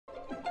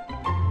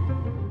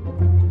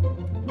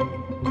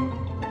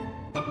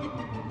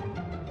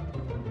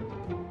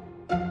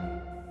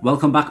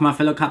Welcome back my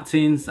fellow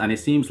captains, and it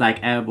seems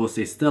like Airbus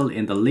is still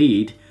in the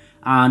lead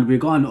and we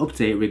got an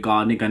update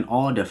regarding an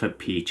order for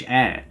Peach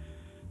Air.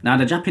 Now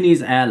the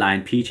Japanese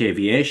airline Peach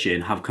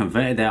Aviation have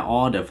converted their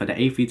order for the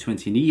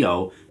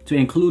A320neo to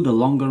include the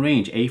longer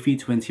range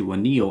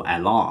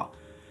A321LR.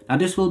 Now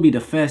this will be the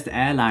first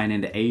airline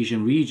in the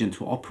Asian region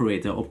to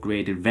operate the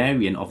upgraded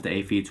variant of the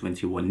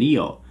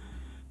A321neo.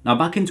 Now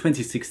back in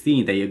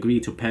 2016 they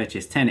agreed to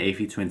purchase 10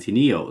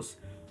 A320neos.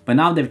 But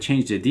now they've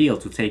changed the deal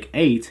to take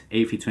 8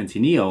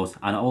 A320neos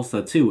and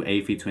also 2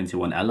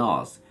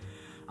 A321LR's.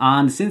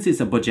 And since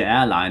it's a budget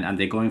airline and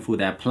they're going through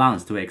their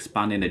plans to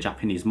expand in the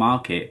Japanese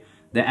market,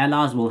 the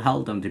LRs will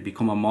help them to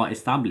become a more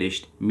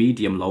established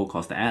medium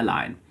low-cost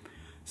airline.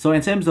 So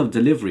in terms of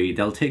delivery,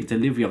 they'll take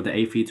delivery of the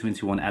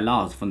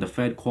A321LR's from the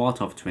third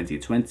quarter of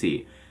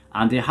 2020,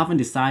 and they haven't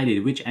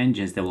decided which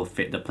engines they will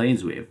fit the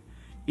planes with.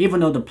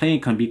 Even though the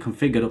plane can be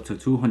configured up to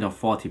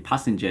 240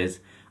 passengers,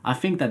 I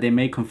think that they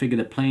may configure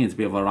the planes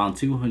with around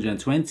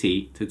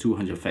 220 to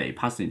 230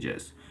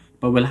 passengers,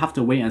 but we'll have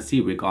to wait and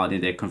see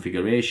regarding their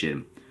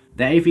configuration.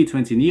 The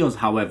A320neos,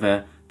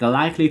 however, they're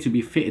likely to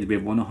be fitted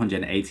with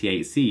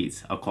 188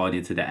 seats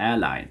according to the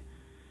airline.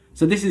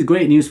 So this is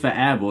great news for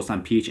Airbus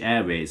and Peach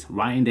Airways,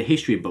 writing the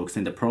history books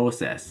in the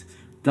process.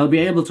 They'll be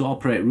able to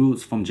operate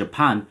routes from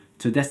Japan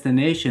to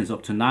destinations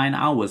up to 9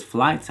 hours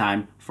flight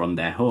time from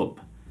their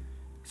hub.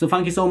 So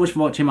thank you so much for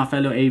watching my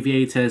fellow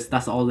aviators.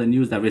 That's all the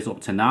news there is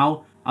up to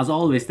now. As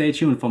always, stay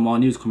tuned for more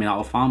news coming out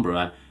of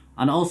Farnborough,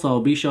 and also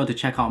be sure to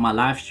check out my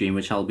live stream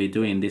which I'll be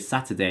doing this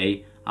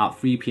Saturday at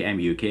 3 PM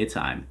UK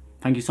time.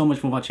 Thank you so much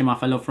for watching my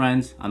fellow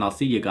friends, and I'll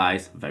see you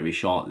guys very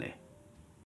shortly.